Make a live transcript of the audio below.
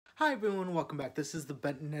Hi everyone, welcome back. This is the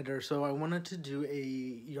Bent Knitter. So I wanted to do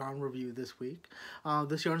a yarn review this week.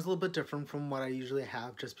 This yarn is a little bit different from what I usually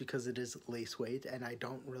have just because it is lace weight and I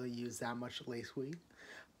don't really use that much lace weight.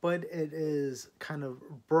 But it is kind of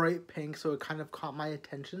bright pink, so it kind of caught my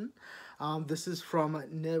attention. This is from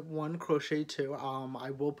Knit One Crochet Too.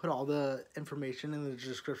 I will put all the information in the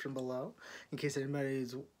description below in case anybody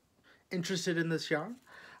is interested in this yarn.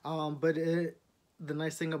 The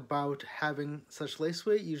nice thing about having such lace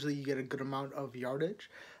weight, usually you get a good amount of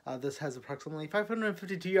yardage. This has approximately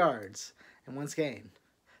 552 yards in one skein.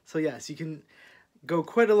 So yes, you can go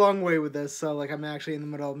quite a long way with this. So like I'm actually in the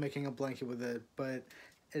middle of making a blanket with it, but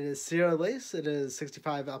it is Cria Lace. It is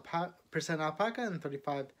 65% alpaca and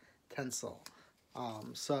 35 Tencel.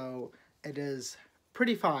 So it is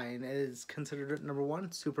pretty fine. It is considered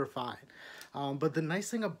 #1, super fine. But the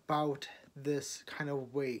nice thing about this kind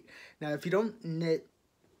of weight, now if you don't knit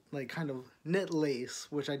knit lace,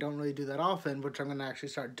 which I don't really do that often, which I'm going to actually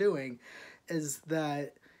start doing, is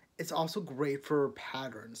that it's also great for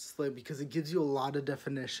patterns, because it gives you a lot of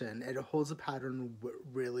definition. It holds the pattern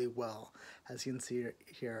really well, as you can see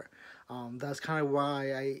here. That's kind of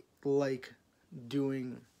why I like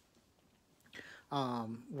doing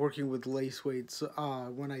working with lace weights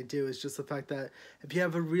when I do, is just the fact that if you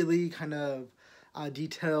have a really kind of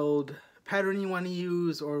detailed pattern you want to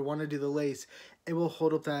use or want to do the lace, it will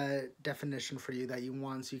hold up that definition for you that you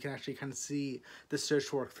want, so you can actually kind of see the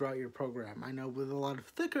stitch work throughout your program. I know with a lot of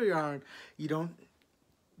thicker yarn, you don't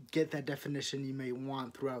get that definition you may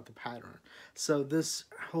want throughout the pattern. So this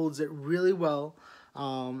holds it really well.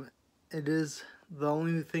 It is the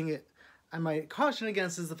only thing I might caution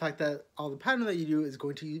against is the fact that all the pattern that you do is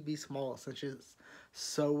going to be small, since it's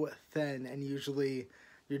so thin, and usually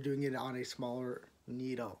you're doing it on a smaller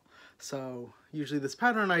needle. So usually this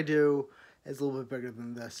pattern I do is a little bit bigger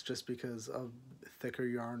than this just because of thicker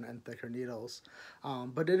yarn and thicker needles.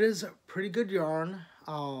 But it is pretty good yarn,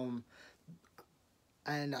 and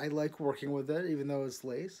I like working with it even though it's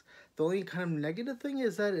lace. The only kind of negative thing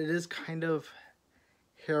is that it is kind of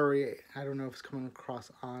hairy. I don't know if it's coming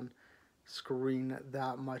across on screen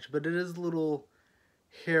that much, but it is a little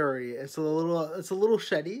hairy. It's a little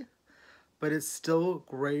sheddy, but it's still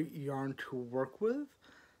great yarn to work with,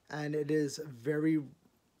 and it is very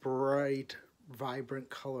bright, vibrant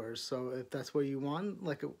colors. So if that's what you want,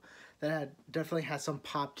 that definitely has some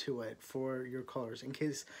pop to it for your colors. In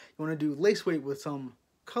case you want to do lace weight with some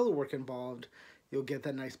color work involved, you'll get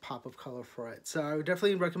that nice pop of color for it. So I would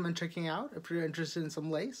definitely recommend checking out if you're interested in some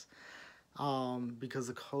lace, because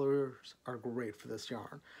the colors are great for this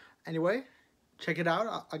yarn. Anyway, check it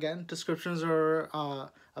out. Again, descriptions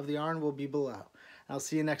of the yarn will be below. I'll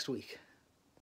see you next week.